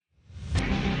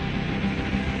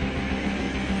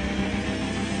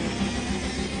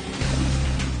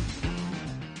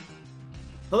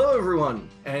Hello, everyone,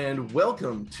 and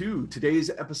welcome to today's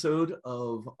episode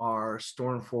of our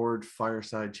Stormforge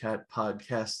Fireside Chat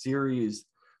podcast series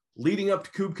leading up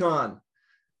to KubeCon.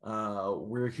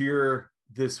 We're here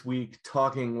this week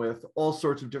talking with all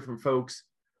sorts of different folks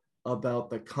about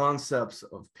the concepts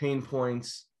of pain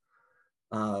points.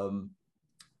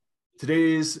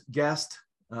 Today's guests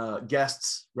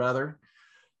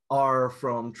are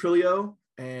from Trilio,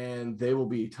 and they will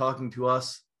be talking to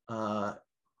us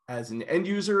as an end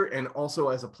user and also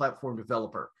as a platform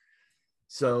developer.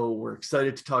 So we're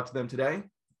excited to talk to them today.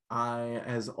 I,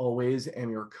 as always, am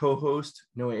your co-host,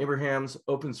 Noah Abrahams,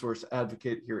 open source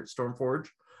advocate here at Stormforge.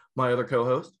 My other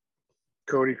co-host,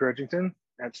 Cody Crutchington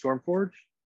at Stormforge.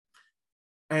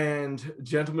 And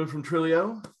gentlemen from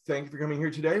Trilio, thank you for coming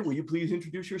here today. Will you please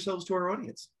introduce yourselves to our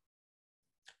audience?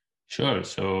 Sure.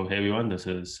 So, hey everyone, this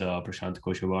is Prashant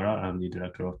Koshavara. I'm the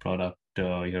Director of Product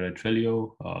here at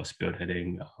Trilio,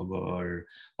 spearheading our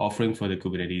offering for the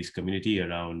Kubernetes community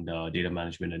around data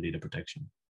management and data protection.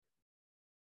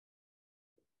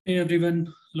 Hey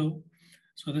everyone, hello.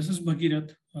 So this is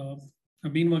Bhagirat.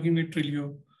 I've been working with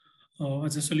Trilio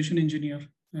as a solution engineer,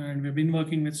 and we've been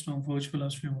working with Stormforge for the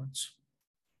last few months.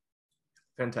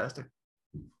 Fantastic.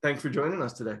 Thanks for joining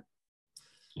us today.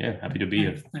 Yeah, happy to be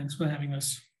here. Thanks for having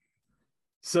us.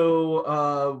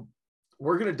 So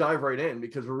we're going to dive right in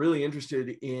because we're really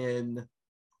interested in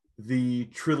the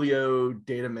Trilio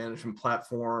data management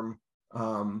platform,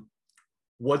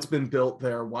 what's been built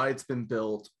there, why it's been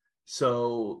built.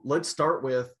 So let's start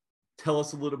with, tell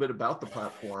us a little bit about the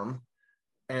platform,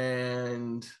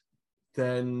 and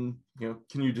then,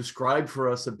 can you describe for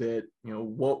us a bit,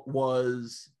 what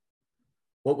was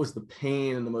the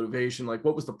pain and the motivation? Like,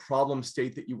 what was the problem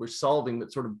state that you were solving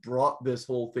that sort of brought this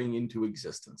whole thing into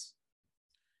existence?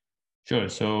 Sure.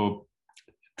 So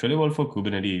Trilio Vault for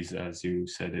Kubernetes, as you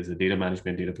said, is a data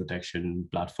management, data protection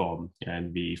platform,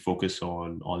 and we focus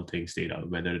on all things data,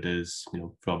 whether it is,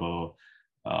 from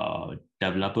a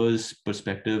developer's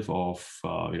perspective of,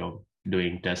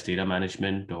 doing test data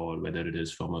management, or whether it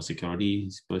is from a security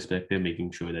perspective,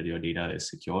 making sure that your data is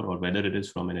secure, or whether it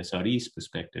is from an SRE's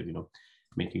perspective,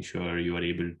 making sure you are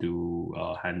able to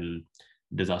handle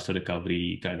disaster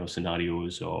recovery kind of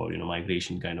scenarios, or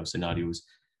migration kind of scenarios.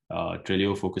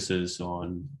 Trilio focuses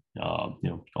on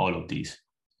all of these.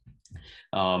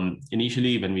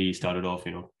 Initially, when we started off,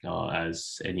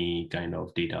 as any kind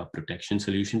of data protection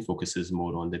solution, focuses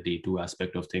more on the day two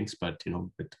aspect of things. But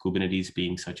with Kubernetes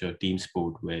being such a team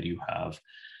sport where you have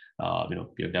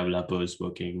your developers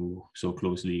working so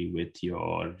closely with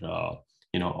your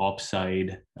ops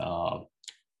side,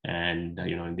 and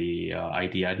the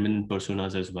IT admin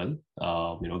personas as well,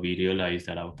 we realized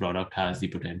that our product has the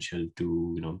potential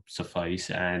to suffice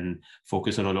and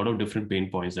focus on a lot of different pain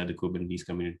points that the Kubernetes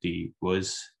community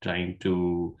was trying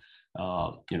to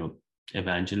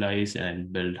evangelize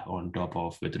and build on top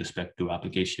of with respect to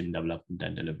application development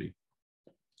and delivery.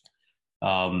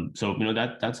 So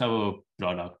that's our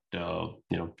product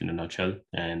in a nutshell,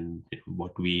 and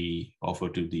what we offer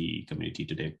to the community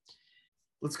today.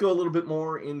 Let's go a little bit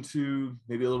more into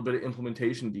maybe a little bit of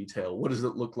implementation detail. What does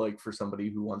it look like for somebody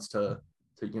who wants to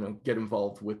get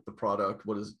involved with the product?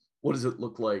 What does it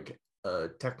look like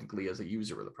technically as a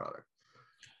user of the product?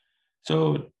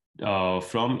 So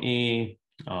from a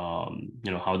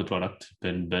how the product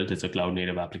been built, it's a cloud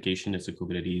native application. It's a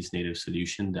Kubernetes native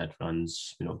solution that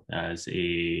runs as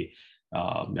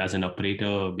an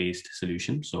operator based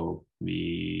solution. So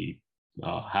we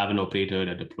have an operator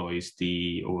that deploys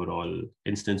the overall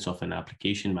instance of an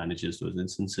application, manages those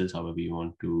instances, however you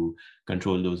want to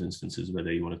control those instances,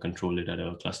 whether you want to control it at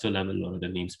a cluster level or at a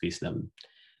namespace level.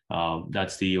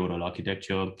 That's the overall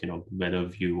architecture. Whether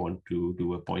you want to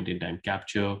do a point in time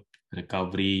capture,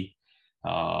 recovery,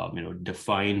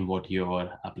 define what your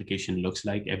application looks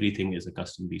like, everything is a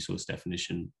custom resource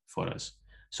definition for us.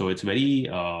 So it's very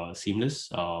seamless,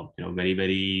 very,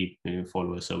 very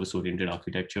follow a service-oriented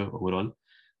architecture overall.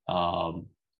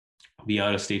 We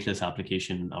are a stateless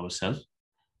application ourselves,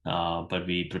 but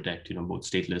we protect both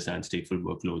stateless and stateful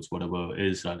workloads, whatever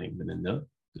is running within the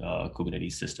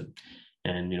Kubernetes system.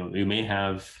 And you may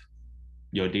have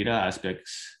your data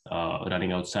aspects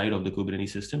running outside of the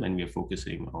Kubernetes system, and we are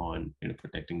focusing on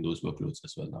protecting those workloads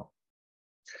as well now.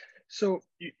 So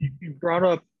you brought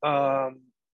up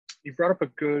a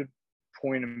good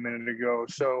point a minute ago.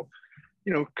 So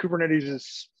Kubernetes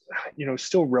is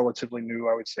still relatively new,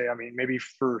 I would say. I mean, maybe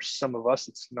for some of us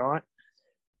it's not.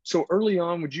 So early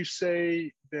on, would you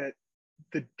say that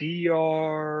the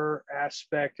DR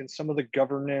aspect and some of the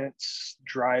governance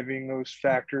driving those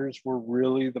factors were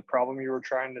really the problem you were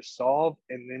trying to solve,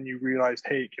 and then you realized,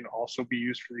 hey, it can also be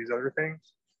used for these other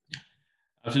things?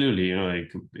 Absolutely.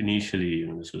 Like initially,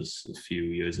 this was a few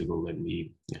years ago when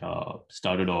we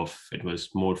started off, it was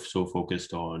more so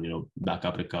focused on,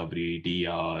 backup recovery,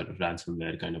 DR,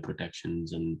 ransomware kind of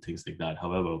protections and things like that.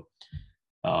 However,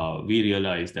 we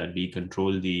realized that we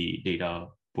control the data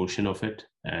portion of it.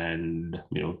 And,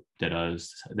 there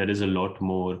is a lot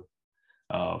more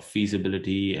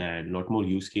feasibility and a lot more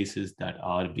use cases that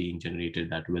are being generated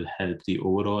that will help the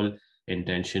overall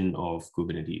intention of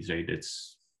Kubernetes, right?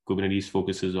 Kubernetes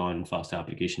focuses on fast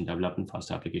application development,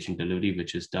 fast application delivery,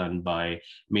 which is done by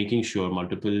making sure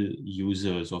multiple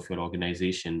users of your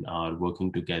organization are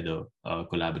working together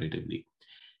collaboratively.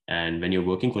 And when you're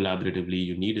working collaboratively,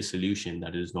 you need a solution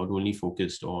that is not only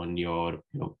focused on your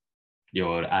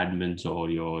admins or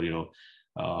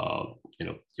uh,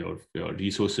 your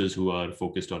resources who are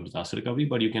focused on disaster recovery,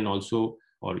 but you can also,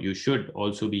 or you should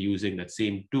also be using that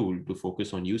same tool to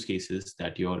focus on use cases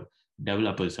that your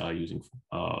developers are using,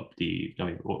 or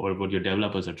what your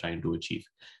developers are trying to achieve.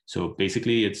 So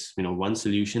basically, it's one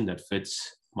solution that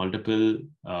fits multiple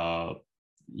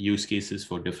use cases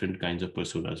for different kinds of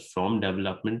personas, from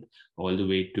development all the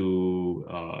way to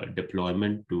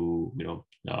deployment to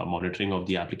monitoring of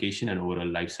the application and overall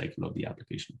life cycle of the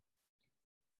application.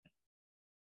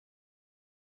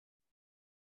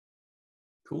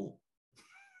 Cool.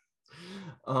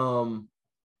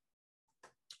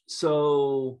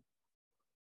 So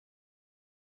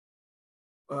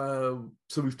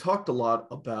we've talked a lot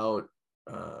about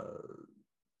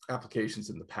applications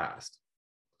in the past,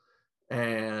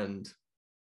 and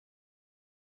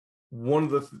one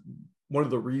of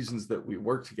the reasons that we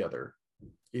work together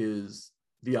is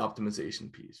the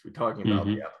optimization piece. We're talking about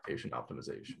the application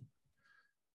optimization.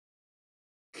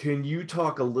 Can you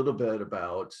talk a little bit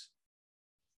about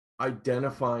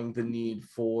identifying the need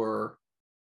for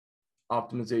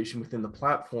optimization within the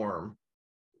platform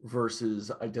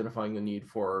versus identifying the need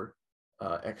for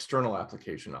external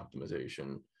application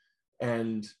optimization,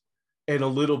 and a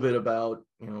little bit about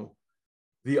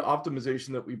the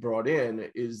optimization that we brought in?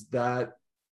 Is that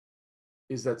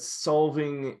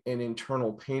solving an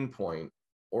internal pain point,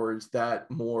 or is that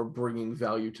more bringing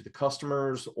value to the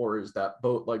customers, or is that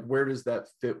both? Like, where does that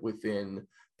fit within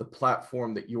the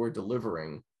platform that you're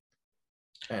delivering,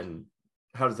 and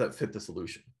how does that fit the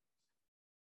solution?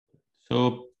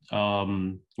 So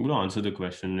I'm going to answer the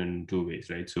question in two ways,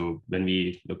 right? So when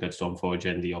we looked at StormForge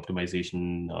and the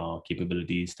optimization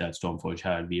capabilities that StormForge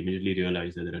had, we immediately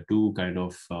realized that there are two kind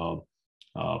of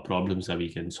problems that we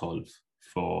can solve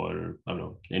for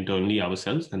internally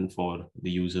ourselves and for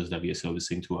the users that we are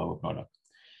servicing through our product.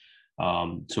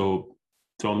 So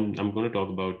I'm going to talk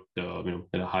about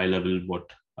at a high level what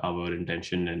our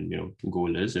intention and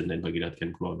goal is, and then Bhagirath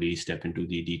can probably step into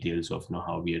the details of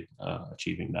how we are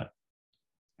achieving that.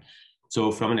 So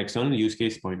from an external use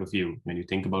case point of view, when you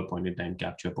think about point-in-time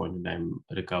capture, point-in-time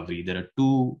recovery, there are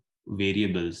two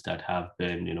variables that have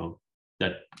been,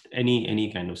 that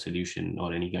any kind of solution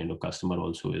or any kind of customer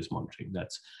also is monitoring.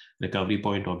 That's recovery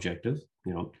point objective,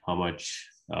 how much,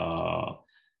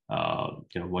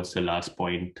 what's the last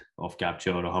point of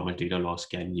capture, or how much data loss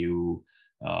can you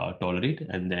tolerate,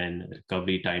 and then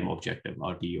recovery time objective,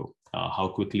 RTO, how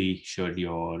quickly should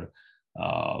your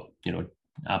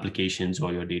applications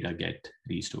or your data get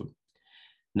restored.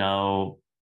 Now,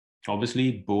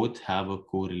 obviously, both have a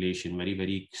correlation, very,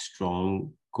 very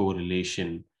strong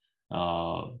correlation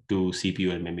to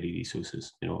CPU and memory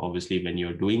resources. Obviously, when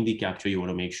you're doing the capture, you want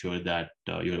to make sure that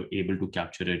you're able to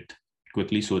capture it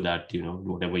quickly so that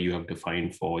whatever you have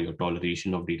defined for your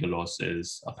toleration of data loss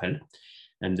is upheld.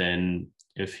 And then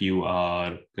if you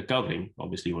are recovering,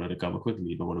 obviously you want to recover quickly.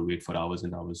 You don't want to wait for hours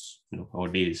and hours, or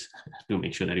days to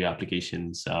make sure that your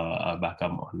applications are back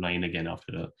up online again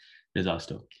after a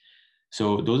disaster.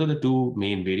 So those are the two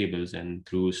main variables. And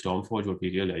through StormForge, what we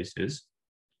realized is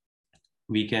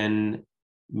we can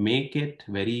make it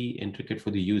very intricate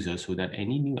for the user so that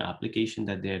any new application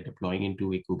that they're deploying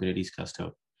into a Kubernetes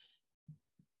cluster,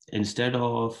 instead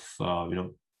of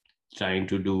trying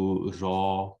to do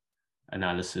raw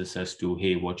analysis as to,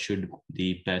 hey, what should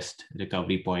the best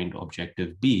recovery point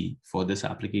objective be for this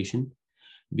application,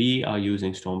 we are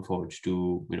using StormForge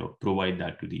to provide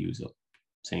that to the user,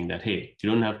 saying that, hey, you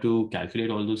don't have to calculate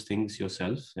all those things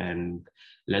yourself, and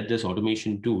let this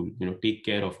automation tool take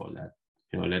care of all that.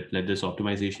 Let this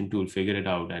optimization tool figure it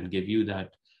out and give you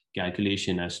that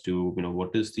calculation as to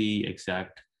what is the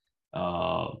exact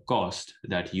cost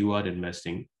that you are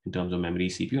investing in terms of memory,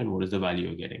 CPU, and what is the value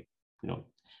you're getting.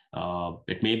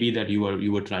 It may be that you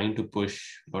were trying to push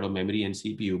a lot of memory and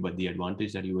CPU, but the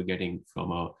advantage that you were getting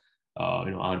from a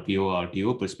RPO,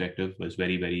 RTO perspective was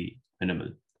very, very minimal.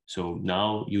 So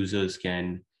now users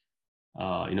can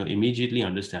immediately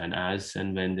understand as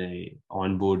and when they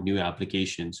onboard new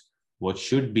applications, what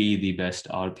should be the best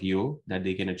RPO that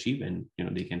they can achieve, and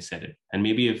they can set it. And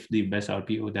maybe if the best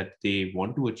RPO that they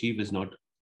want to achieve is not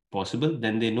possible,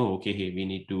 then they know, okay, hey, we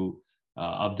need to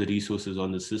up the resources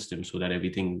on the system so that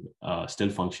everything still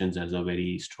functions as a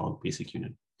very strong basic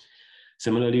unit.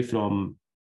 Similarly, from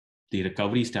the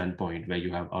recovery standpoint, where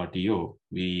you have RTO,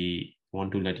 we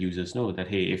want to let users know that,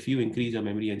 hey, if you increase your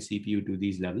memory and CPU to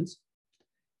these levels,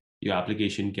 your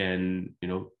application can,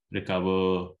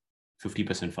 recover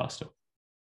 50% faster.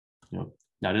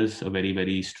 That is a very,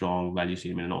 very strong value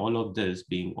statement. And all of this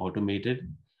being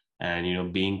automated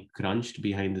and, being crunched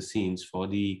behind the scenes for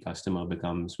the customer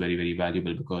becomes very, very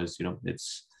valuable, because,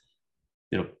 it's,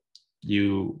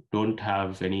 you don't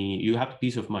have you have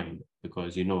peace of mind,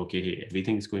 because, okay, hey,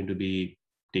 everything is going to be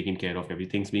taken care of.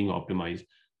 Everything's being optimized.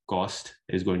 Cost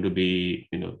is going to be,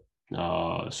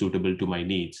 suitable to my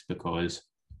needs, because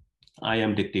I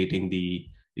am dictating the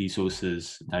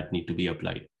resources that need to be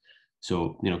applied.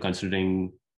 So,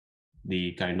 considering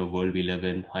the kind of world we live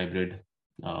in, hybrid,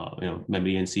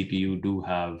 memory and CPU do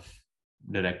have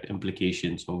direct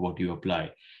implications of what you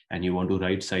apply, and you want to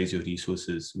right size your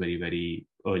resources very, very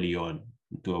early on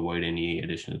to avoid any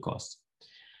additional costs.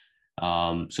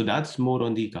 So that's more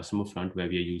on the customer front, where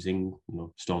we are using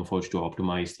Stormforge to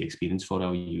optimize the experience for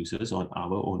our users on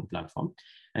our own platform.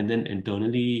 And then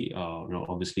internally,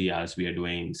 obviously, as we are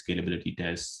doing scalability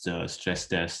tests, stress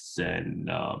tests, and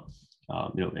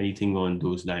anything on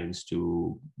those lines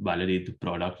to validate the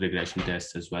product, regression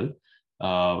tests as well,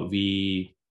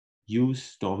 we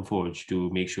use Stormforge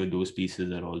to make sure those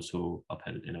pieces are also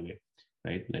upheld in a way,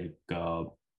 right? Like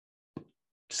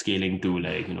scaling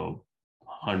to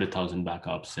 100,000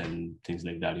 backups and things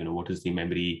like that. What is the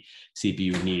memory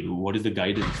CPU need? What is the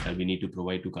guidance that we need to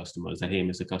provide to customers? That, hey,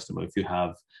 Mr. Customer, if you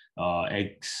have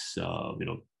X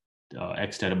terabytes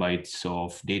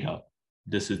of data,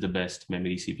 this is the best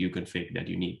memory CPU config that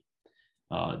you need.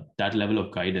 That level of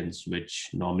guidance,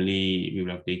 which normally we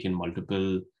would have taken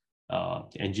multiple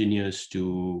engineers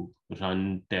to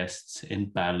run tests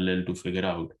in parallel to figure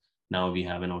out. Now we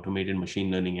have an automated machine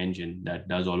learning engine that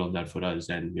does all of that for us.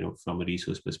 And from a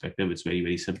resource perspective, it's very,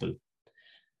 very simple.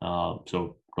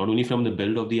 So not only from the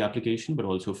build of the application, but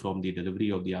also from the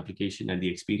delivery of the application and the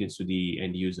experience to the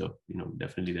end user,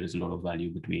 definitely there is a lot of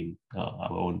value between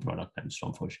our own product and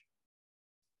Stormforge.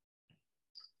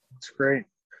 That's great.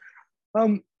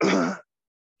 Kind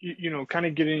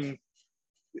of getting,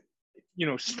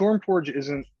 Stormforge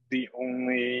isn't the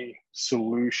only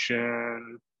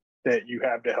solution that you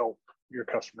have to help your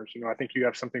customers. I think you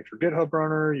have something for GitHub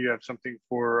Runner, you have something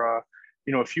for,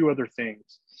 a few other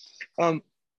things.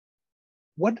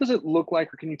 What does it look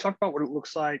like, or can you talk about what it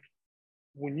looks like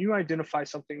when you identify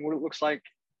something, what it looks like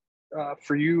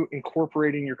for you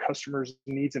incorporating your customers'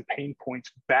 needs and pain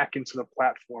points back into the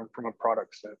platform from a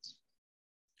product sense?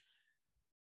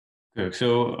 Okay,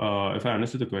 so if I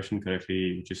understood the question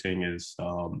correctly, what you're saying is,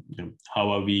 how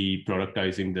are we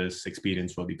productizing this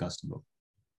experience for the customer?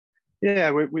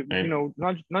 Yeah, we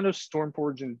not just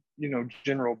Stormforge in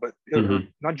general, but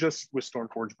not just with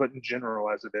Stormforge, but in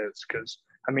general as it is. Because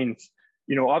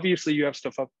obviously you have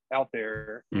stuff out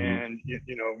there, and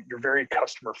you're very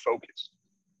customer focused.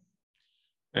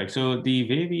 Right. So the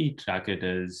way we track it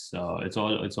is it's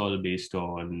all based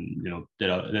on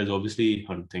there's obviously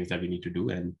 100 things that we need to do,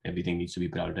 and everything needs to be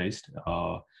prioritized.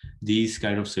 These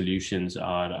kind of solutions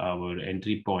are our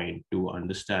entry point to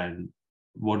understand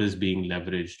what is being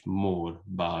leveraged more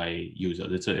by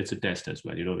users. It's a test as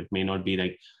well. It may not be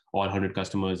like all 100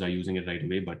 customers are using it right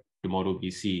away, but tomorrow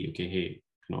we see, okay, hey,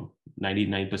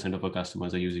 99% of our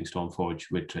customers are using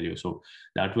Stormforge with Trellio. So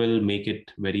that will make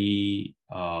it very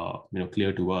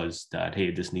clear to us that,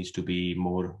 hey, this needs to be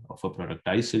more of a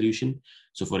productized solution.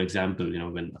 So for example,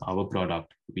 when our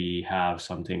product, we have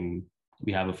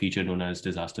a feature known as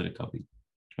disaster recovery,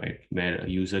 right? Where a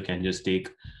user can just take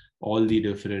all the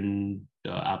different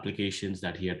applications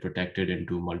that he had protected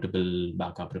into multiple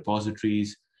backup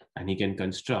repositories, and he can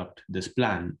construct this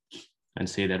plan and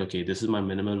say that, okay, this is my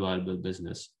minimal viable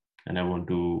business, and I want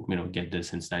to, get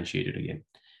this instantiated again.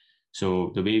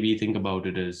 So the way we think about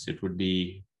it is, it would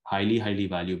be highly, highly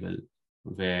valuable,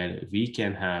 where we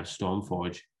can have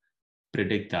Stormforge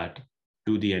predict that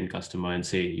to the end customer and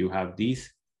say, you have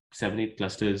these 7-8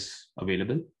 clusters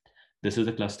available. This is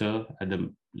the cluster at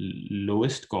the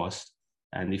lowest cost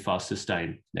and the fastest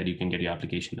time that you can get your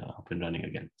application up and running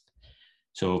again.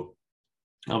 So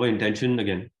our intention,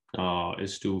 again,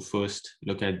 is to first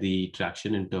look at the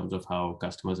traction in terms of how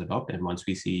customers adopt. And once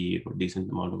we see a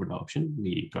decent amount of adoption,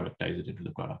 we productize it into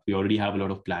the product. We already have a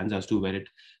lot of plans as to where it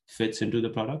fits into the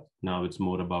product. Now it's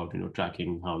more about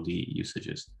tracking how the usage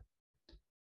is.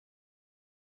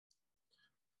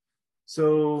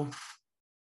 So,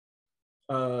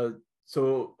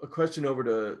 so a question over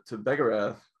to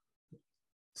Bhagirath.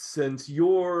 Since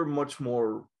you're much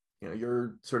more,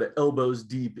 you're sort of elbows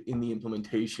deep in the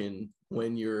implementation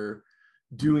when you're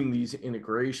doing these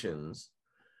integrations,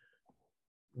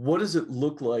 what does it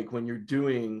look like when you're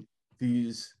doing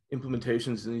these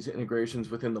implementations and these integrations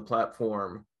within the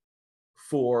platform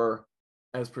for,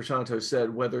 as Prashanto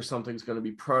said, whether something's going to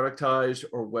be productized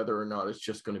or whether or not it's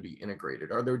just going to be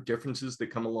integrated? Are there differences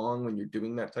that come along when you're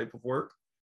doing that type of work,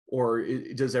 or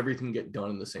does everything get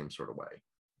done in the same sort of way?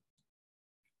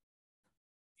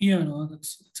 Yeah, no,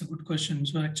 that's a good question.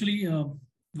 So actually,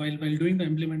 while doing the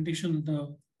implementation of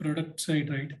the product side,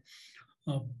 right,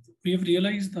 we have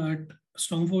realized that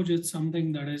StormForge is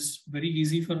something that is very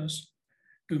easy for us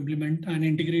to implement and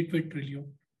integrate with Trilio,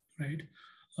 right?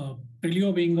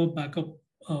 Trilio being a backup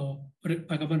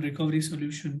and recovery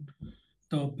solution,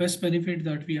 the best benefit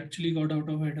that we actually got out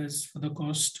of it is for the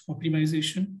cost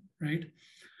optimization, right?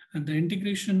 And the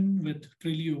integration with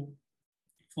Trilio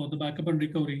for the backup and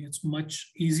recovery, it's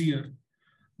much easier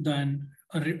than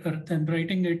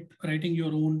writing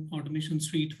your own automation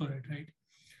suite for it, right?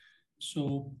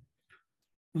 So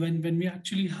when we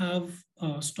actually have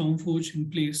StormForge in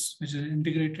place, which is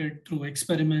integrated through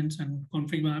experiments and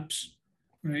config maps,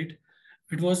 right?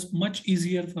 It was much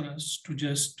easier for us to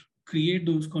just create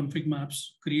those config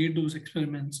maps, create those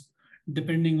experiments,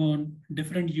 depending on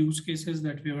different use cases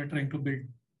that we were trying to build.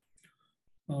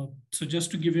 So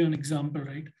just to give you an example,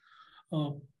 right?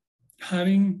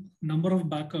 Having number of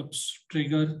backups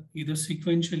trigger either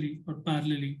sequentially or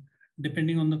parallelly,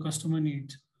 depending on the customer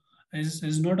needs,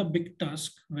 is not a big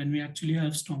task when we actually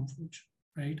have StormForge,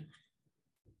 right?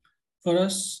 For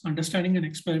us, understanding an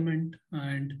experiment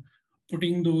and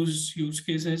putting those use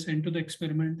cases into the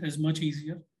experiment is much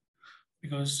easier,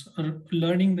 because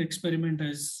learning the experiment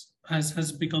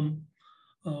has become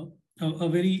a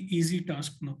very easy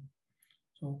task now.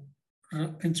 So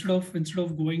instead of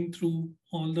going through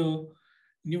all the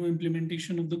new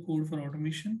implementation of the code for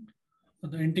automation,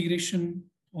 the integration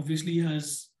obviously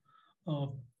has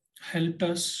helped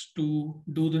us to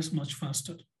do this much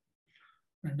faster.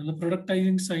 And on the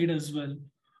productizing side as well,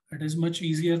 it is much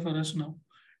easier for us now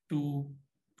to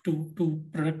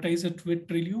productize it with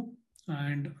Trilio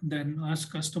and then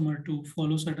ask customer to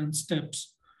follow certain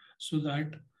steps so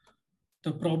that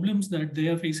the problems that they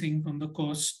are facing from the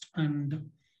cost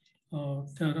and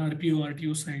their RPO,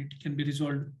 RTO side can be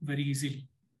resolved very easily.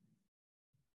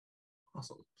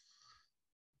 Awesome.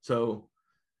 So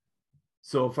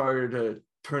if I were to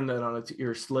turn that on its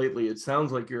ear slightly, it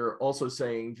sounds like you're also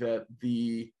saying that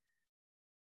the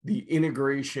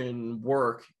integration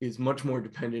work is much more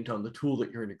dependent on the tool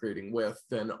that you're integrating with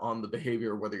than on the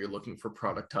behavior, whether you're looking for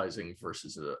productizing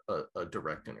versus a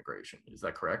direct integration. Is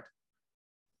that correct?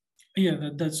 Yeah,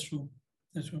 that's true.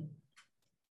 That's true.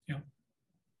 Yeah.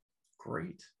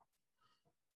 Great.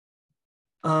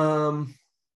 I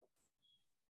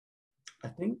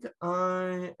think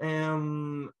I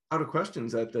am out of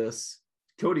questions at this.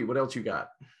 Cody, what else you got?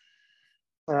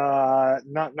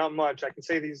 Not much. I can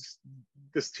say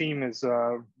this team is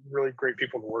really great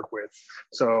people to work with.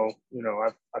 So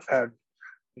I've had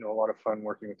a lot of fun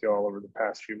working with you all over the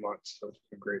past few months. So it's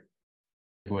been great.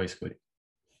 Voice good.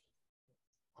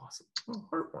 Awesome. Oh,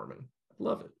 heartwarming. I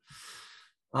love it.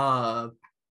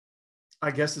 I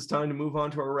guess it's time to move on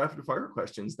to our rapid fire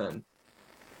questions then.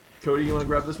 Cody, you want to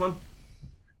grab this one?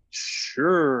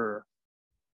 Sure.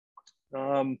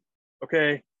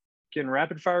 Okay. Again,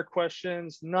 rapid fire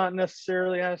questions, not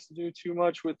necessarily has to do too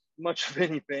much with much of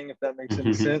anything, if that makes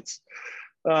any sense.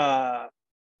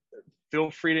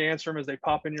 Feel free to answer them as they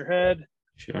pop in your head.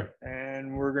 Sure.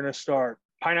 And we're going to start.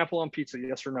 Pineapple on pizza,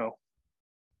 yes or no?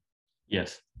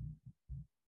 Yes.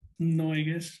 No, I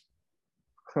guess.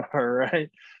 All right.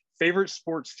 Favorite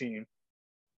sports team?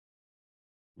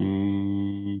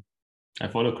 I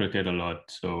follow cricket a lot.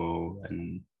 So,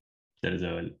 and there is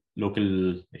a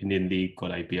local Indian league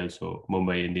called IPL. So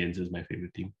Mumbai Indians is my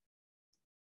favorite team.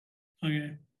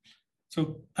 Okay.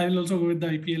 So I will also go with the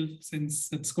IPL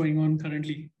since it's going on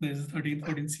currently. There's the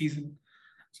 13th season.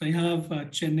 So I have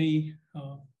Chennai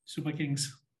Super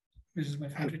Kings, which is my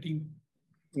favorite team.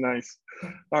 Nice.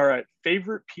 All right.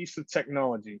 Favorite piece of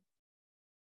technology?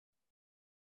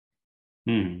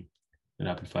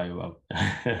 Rapid fire. Wow.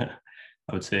 I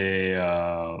would say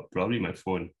probably my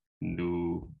phone.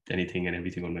 Do anything and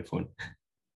everything on my phone.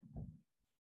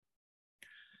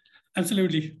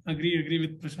 Absolutely. Agree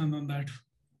with Prashant on that.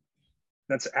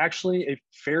 That's actually a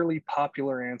fairly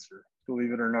popular answer,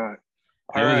 believe it or not.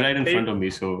 It was right in front of me,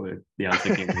 so the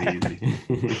answer came very easy.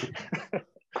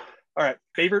 All right.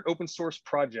 Favorite open source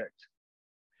project?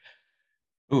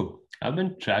 Oh, I've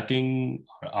been tracking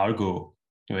Argo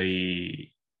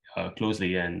very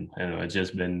closely, and it's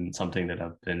just been something that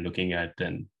I've been looking at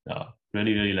and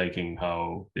really liking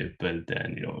how they've built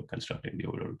and constructing the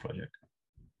overall project.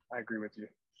 I agree with you.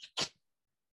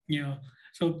 Yeah.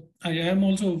 So I am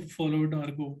also followed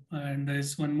Argo, and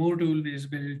there's one more tool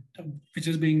which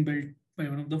is being built by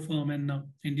one of the firm in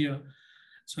India.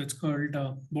 So it's called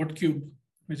BotCube,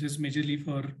 which is majorly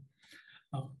for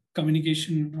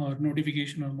communication or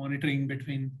notification or monitoring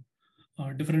between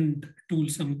different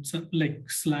tools, some like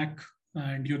Slack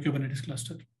and your Kubernetes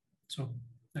cluster. So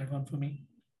that one for me.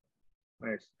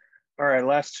 Nice. All right,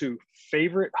 last two.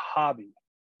 Favorite hobby?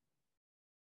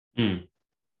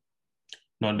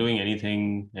 Not doing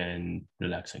anything and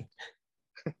relaxing.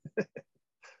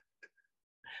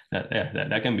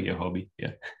 that can be a hobby.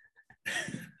 Yeah.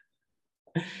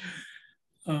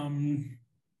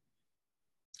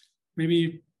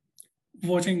 Maybe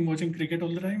watching cricket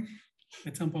all the time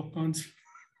with some popcorns.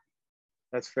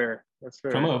 That's fair.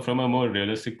 From a more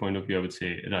realistic point of view, I would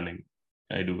say running.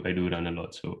 I do run a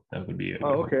lot, so that would be a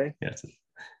okay. Yes.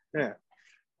 Yeah.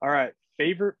 All right.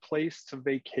 Favorite place to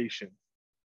vacation?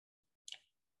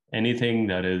 Anything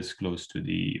that is close to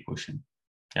the ocean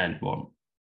and warm,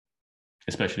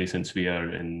 especially since we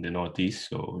are in the Northeast.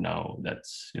 So now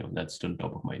that's still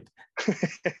top of mind.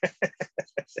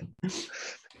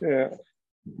 Yeah.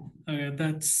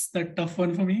 That's that tough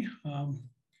one for me. On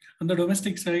the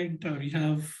domestic side, we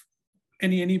have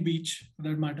any beach for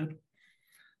that matter.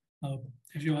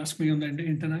 If you ask me on the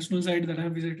international side that I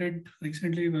have visited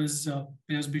recently was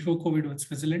before COVID, was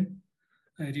Switzerland.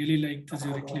 I really liked the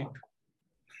Zurich Lake.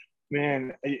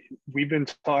 Man, we've been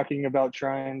talking about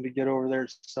trying to get over there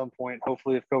at some point,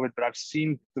 hopefully with COVID, but I've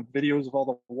seen the videos of all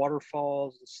the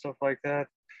waterfalls and stuff like that.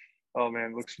 Oh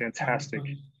man, it looks fantastic.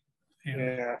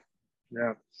 Yeah.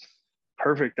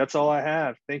 Perfect. That's all I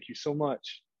have. Thank you so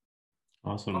much.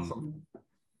 Awesome.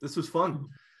 This was fun.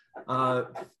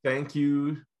 Thank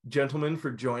you, gentlemen,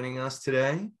 for joining us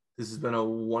today. This has been a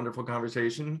wonderful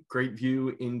conversation. Great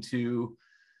view into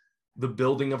the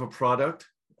building of a product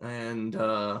and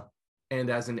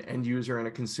as an end user and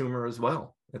a consumer as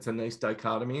well. It's a nice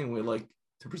dichotomy, and we like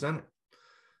to present it.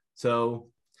 So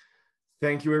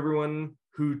thank you, everyone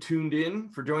who tuned in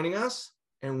for joining us,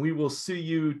 and we will see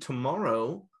you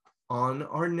tomorrow on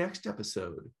our next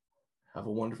episode. Have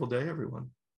a wonderful day,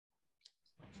 everyone.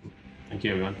 Thank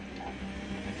you, everyone.